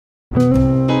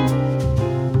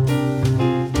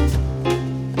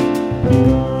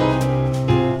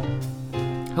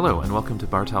Hello, and welcome to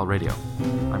Bartal Radio.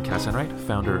 I'm Cass Enright,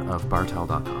 founder of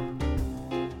Bartal.com.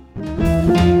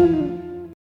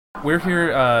 We're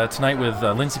here tonight with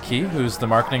Lindsay Key, who's the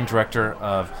marketing director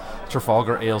of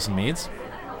Trafalgar Ales and Meads.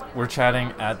 We're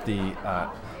chatting at the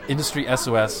Industry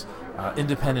SOS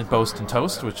Independent Boast and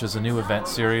Toast, which is a new event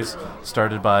series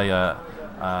started by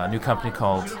a new company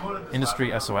called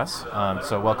Industry SOS.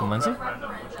 So welcome, Lindsay.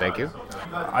 Thank you.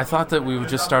 I thought that we would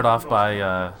just start off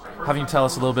by having you tell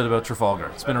us a little bit about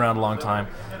Trafalgar. It's been around a long time.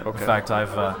 Okay. In fact,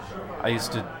 I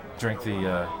used to drink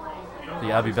the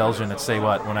Abbey Belgian at Say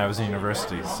What when I was in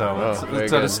university. So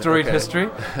it's got a storied history,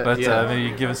 but maybe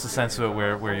you give us a sense of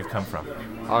where you've come from.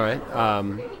 All right.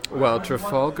 Well,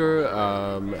 Trafalgar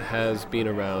has been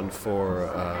around for,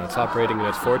 it's operating in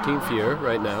its 14th year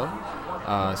right now.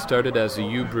 Started as a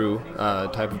U-brew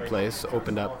type of place,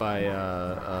 opened up by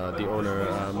the owner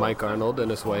Mike Arnold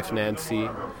and his wife Nancy,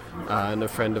 and a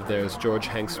friend of theirs, George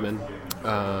Hanksman.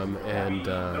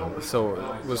 So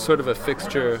it was sort of a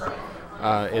fixture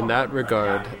in that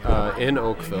regard in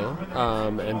Oakville,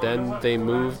 and then they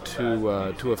moved to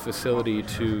a facility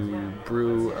to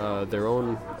brew their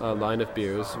own line of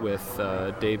beers with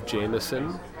Dave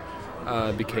Jameson,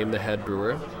 became the head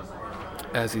brewer,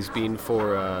 as he's been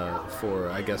for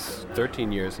I guess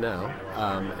 13 years now,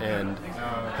 and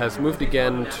has moved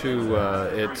again to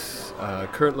its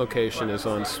current location is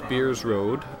on Spears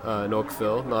Road in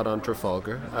Oakville, not on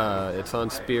Trafalgar. It's on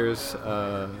Spears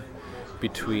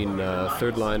between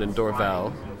Third Line and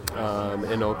Dorval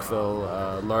in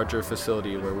Oakville, larger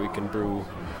facility where we can brew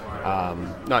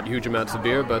not huge amounts of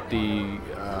beer, but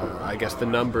I guess the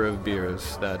number of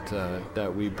beers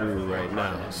that we brew right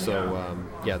now. So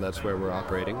that's where we're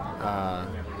operating,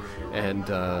 and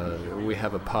we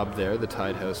have a pub there, the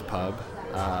Tide House Pub,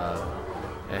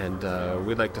 and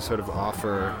we'd like to sort of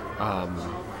offer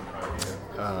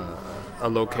a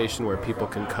location where people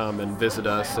can come and visit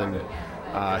us and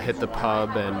hit the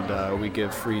pub, and we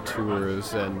give free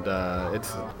tours, and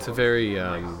it's a very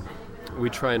we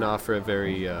try and offer a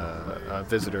very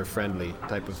visitor-friendly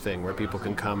type of thing where people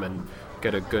can come and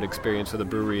get a good experience of the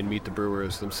brewery and meet the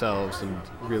brewers themselves and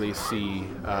really see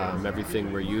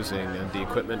everything we're using and the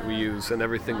equipment we use and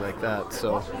everything like that.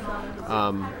 So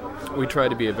we try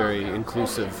to be a very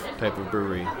inclusive type of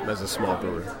brewery as a small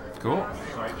brewery. Cool.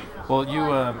 Well,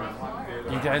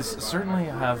 you guys certainly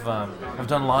have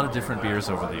done a lot of different beers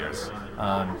over the years.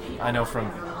 I know from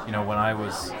when I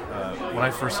was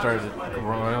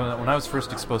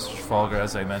first exposed to Trafalgar,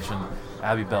 as I mentioned,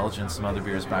 Abbey Belgian, some other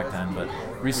beers back then. But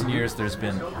recent years, there's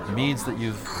been the meads that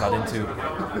you've got into,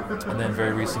 and then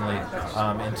very recently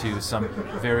into some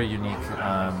very unique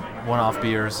one-off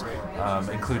beers,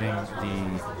 including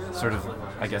the sort of,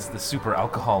 I guess, the super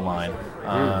alcohol line.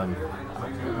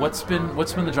 What's been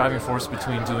the driving force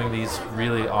between doing these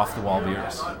really off-the-wall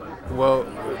beers? Well,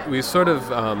 we sort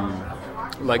of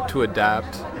like to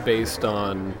adapt based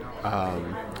on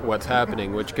what's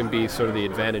happening, which can be sort of the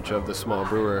advantage of the small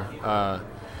brewer.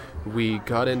 We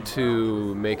got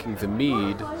into making the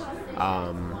mead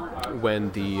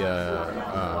when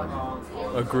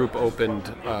a group opened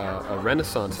a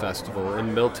Renaissance Festival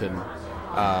in Milton,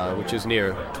 which is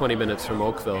near 20 minutes from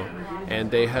Oakville, and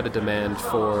they had a demand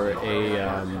for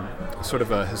a sort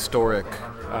of a historic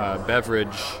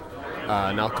beverage,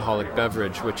 an alcoholic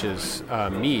beverage, which is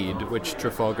mead, which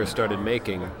Trafalgar started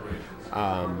making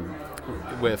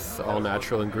with all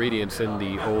natural ingredients in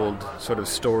the old sort of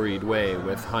storied way,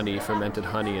 with honey, fermented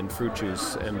honey, and fruit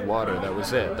juice and water. That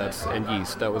was it. And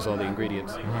yeast. That was all the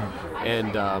ingredients.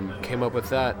 And came up with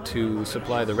that to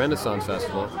supply the Renaissance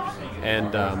Festival,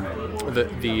 and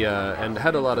and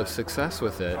had a lot of success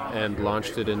with it, and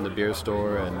launched it in the beer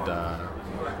store,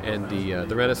 and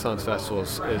the Renaissance Festival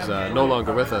is no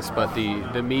longer with us, but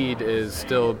the mead is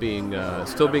still being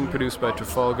produced by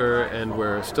Trafalgar, and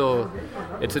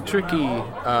it's a tricky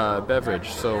beverage,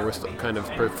 so we're still kind of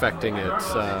perfecting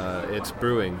its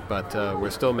brewing, but we're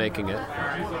still making it.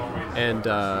 And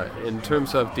in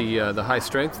terms of the high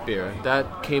strength beer,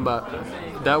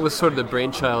 that was sort of the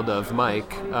brainchild of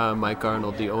Mike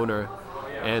Arnold, the owner,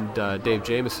 and Dave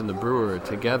Jameson, the brewer,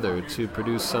 together to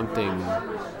produce something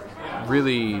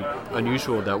really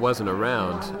unusual that wasn't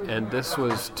around, and this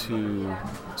was to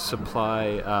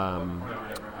supply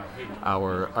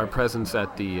our presence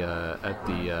at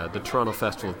the Toronto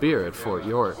Festival of Beer at Fort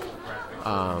York.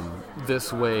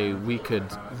 This way we could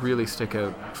really stick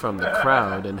out from the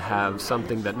crowd and have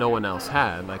something that no one else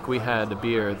had. Like, we had a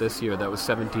beer this year that was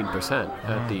 17%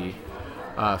 at the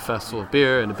Festival of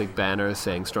Beer, and a big banner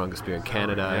saying strongest beer in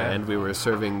Canada, and we were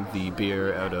serving the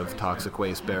beer out of toxic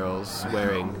waste barrels,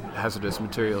 wearing hazardous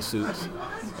material suits,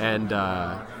 and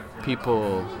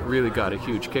people really got a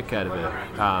huge kick out of it.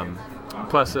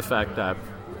 Plus the fact that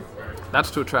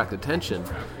that's to attract attention,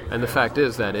 and the fact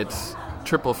is that it's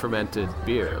triple fermented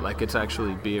beer. Like, it's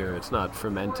actually beer. It's not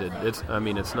fermented. It's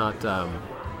not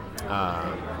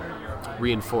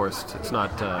reinforced. It's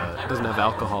not. It doesn't have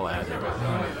alcohol added.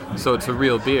 So it's a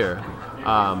real beer.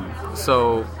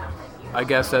 So I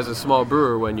guess as a small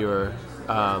brewer, when you're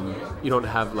you don't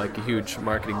have like a huge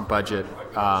marketing budget.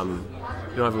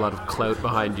 You don't have a lot of clout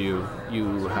behind you.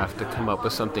 You have to come up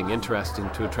with something interesting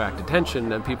to attract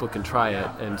attention, and people can try it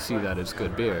and see that it's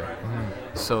good beer.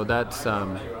 So that's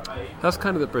kind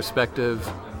of the perspective,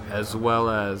 as well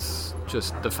as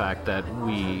just the fact that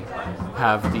we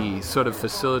have the sort of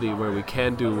facility where we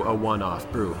can do a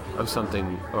one-off brew of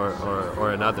something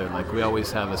or another. Like, we always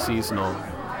have a seasonal,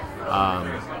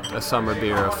 a summer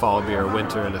beer, a fall beer, a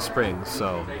winter, and a spring.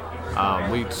 So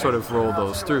we sort of roll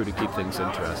those through to keep things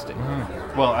interesting.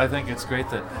 Well, I think it's great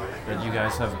that you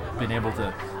guys have been able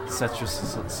to set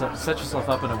yourself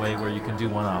up in a way where you can do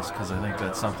one-offs, because I think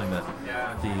that's something that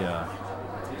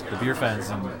the beer fans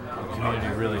and the community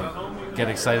really get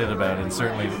excited about, and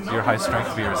certainly your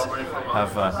high-strength beers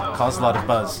have caused a lot of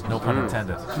buzz, no pun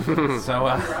intended. So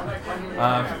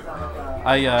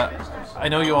I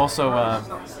know you also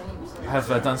have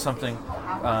done something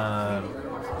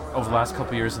over the last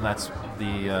couple of years, and that's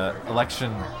the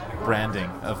election branding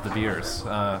of the beers.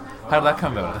 How did that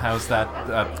come about? How's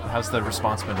the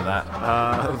response been to that?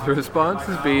 The response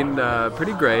has been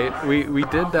pretty great. We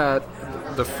did that.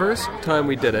 The first time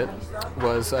we did it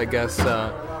was, I guess,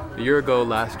 a year ago,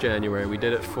 last January. We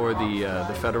did it for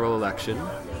the federal election,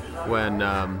 when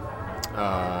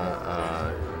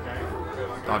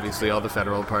obviously all the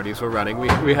federal parties were running.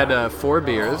 We had 4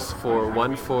 beers,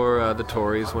 one for the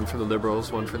Tories, one for the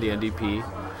Liberals, one for the NDP,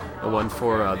 and one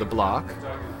for the Bloc.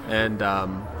 And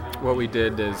what we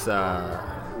did is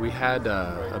we had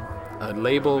a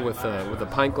label with a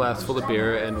pint glass full of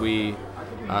beer, and we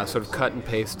sort of cut and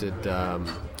pasted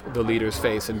the leader's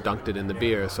face and dunked it in the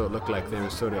beer, so it looked like they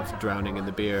were sort of drowning in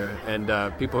the beer. And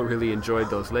people really enjoyed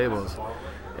those labels.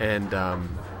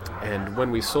 And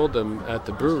when we sold them at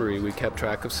the brewery, we kept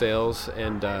track of sales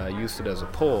and used it as a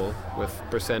poll with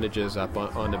percentages up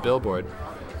on the billboard.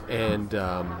 And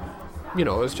it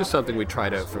was just something we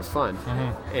tried out for fun.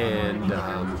 And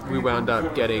we wound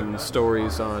up getting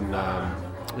stories on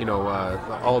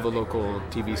all the local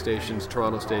TV stations,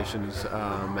 Toronto stations,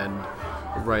 and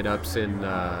write-ups in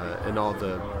all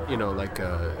the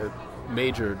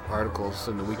major articles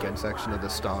in the weekend section of the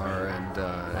Star and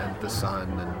the Sun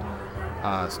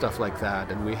and stuff like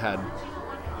that. And we had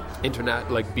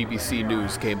internet, like BBC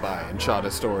News came by and shot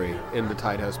a story in the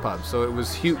Tide House pub. So it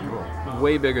was huge,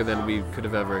 way bigger than we could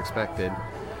have ever expected.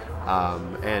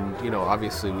 And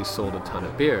obviously we sold a ton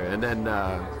of beer. And then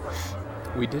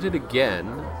we did it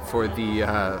again for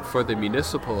the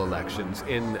municipal elections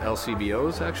in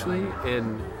LCBOs, actually,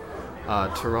 in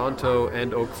Toronto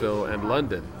and Oakville and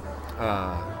London,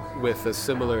 with a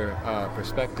similar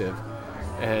perspective.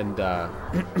 And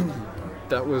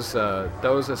that was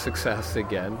a success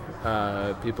again.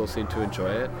 People seemed to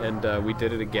enjoy it, and we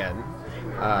did it again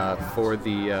for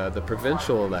the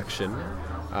provincial election,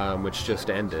 which just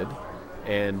ended.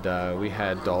 And we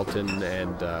had Dalton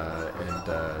and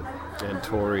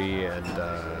Tory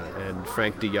and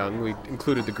Frank de Young. We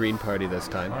included the Green Party this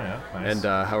time. Oh, yeah. Nice.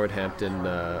 And Howard Hampton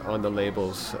on the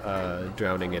labels,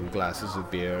 drowning in glasses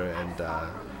of beer. And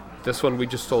this one we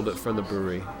just sold it from the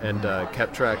brewery and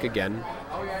kept track again.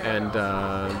 And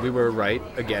we were right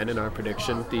again in our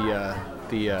prediction.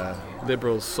 The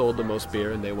Liberals sold the most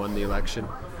beer and they won the election.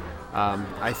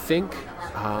 I think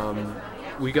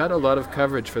we got a lot of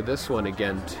coverage for this one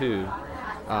again too.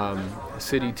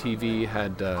 City TV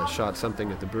had shot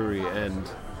something at the brewery, and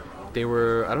they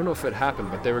were, I don't know if it happened,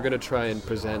 but they were going to try and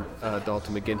present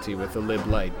Dalton McGuinty with a Lib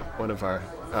Light, one of our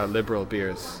Liberal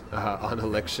beers, on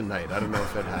election night. I don't know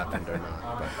if it happened or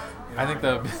not. But I think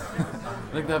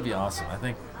that'd be awesome. I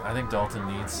think Dalton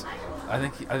needs. I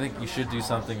think you should do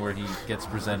something where he gets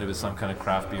presented with some kind of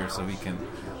craft beer, so we can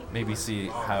maybe see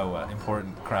how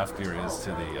important craft beer is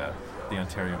to the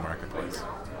Ontario marketplace.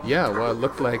 Yeah, well, it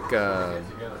looked like, to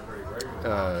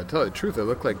tell you the truth, it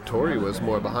looked like Tory was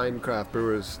more behind craft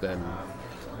brewers than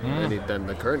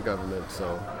the current government.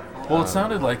 So, well, it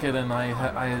sounded like it, and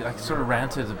I sort of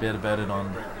ranted a bit about it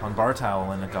on Bar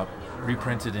Towel, and it got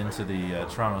reprinted into the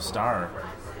Toronto Star,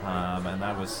 and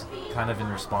that was kind of in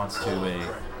response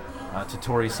to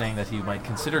Tory saying that he might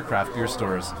consider craft beer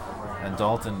stores, and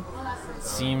Dalton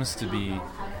seems to be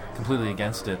completely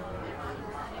against it.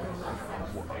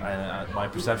 My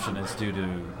perception is due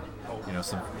to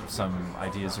some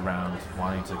ideas around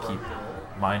wanting to keep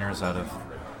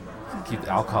keep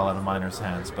alcohol out of minors'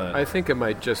 hands. But I think it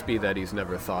might just be that he's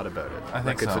never thought about it. I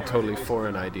think it's so. a totally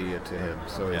foreign idea to him,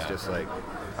 so he's just like,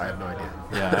 I have no idea.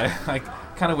 Yeah, I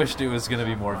kind of wished it was going to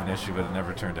be more of an issue, but it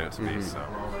never turned out to be.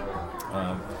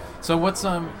 So what's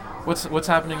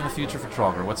happening in the future for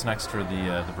Tralgar? What's next for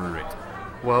the brewery?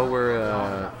 Well,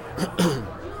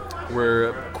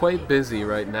 we're quite busy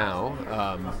right now.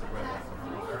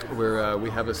 We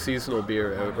have a seasonal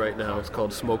beer out right now. It's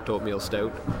called Smoked Oatmeal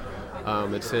Stout.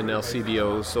 It's in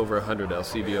LCBOs, over 100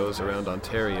 LCBOs around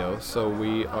Ontario. So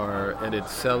and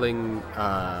it's selling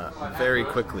very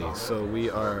quickly. So we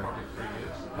are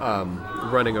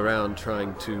running around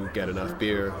trying to get enough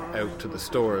beer out to the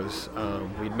stores.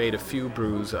 We'd made a few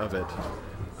brews of it,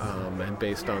 and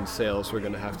based on sales, we're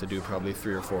going to have to do probably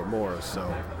 3 or 4 more.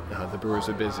 So the brewers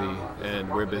are busy, and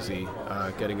we're busy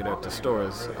getting it out to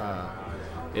stores.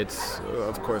 It's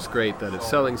of course great that it's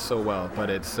selling so well, but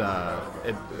it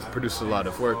produces a lot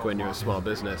of work when you're a small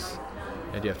business,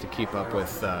 and you have to keep up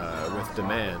with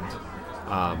demand.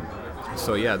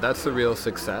 So yeah, that's a real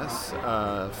success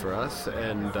for us.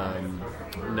 And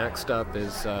next up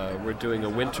is we're doing a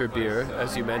winter beer,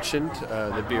 as you mentioned.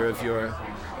 The beer of your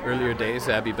earlier days,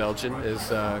 Abbey Belgian, is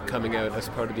coming out as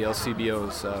part of the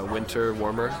LCBO's winter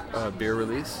warmer beer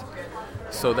release.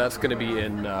 So that's going to be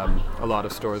in a lot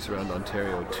of stores around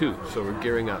Ontario too. So we're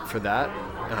gearing up for that.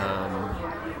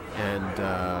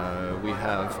 And we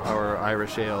have our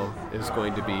Irish Ale is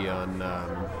going to be on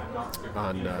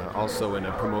also in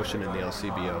a promotion in the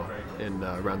LCBO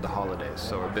around the holidays.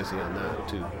 So we're busy on that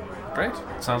too. Great.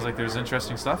 Sounds like there's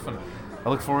interesting stuff, and I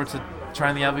look forward to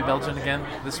trying the Abbey Belgian again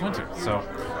this winter. So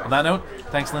on that note,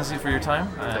 thanks Lindsay for your time,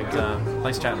 and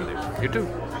nice chatting with you. You too.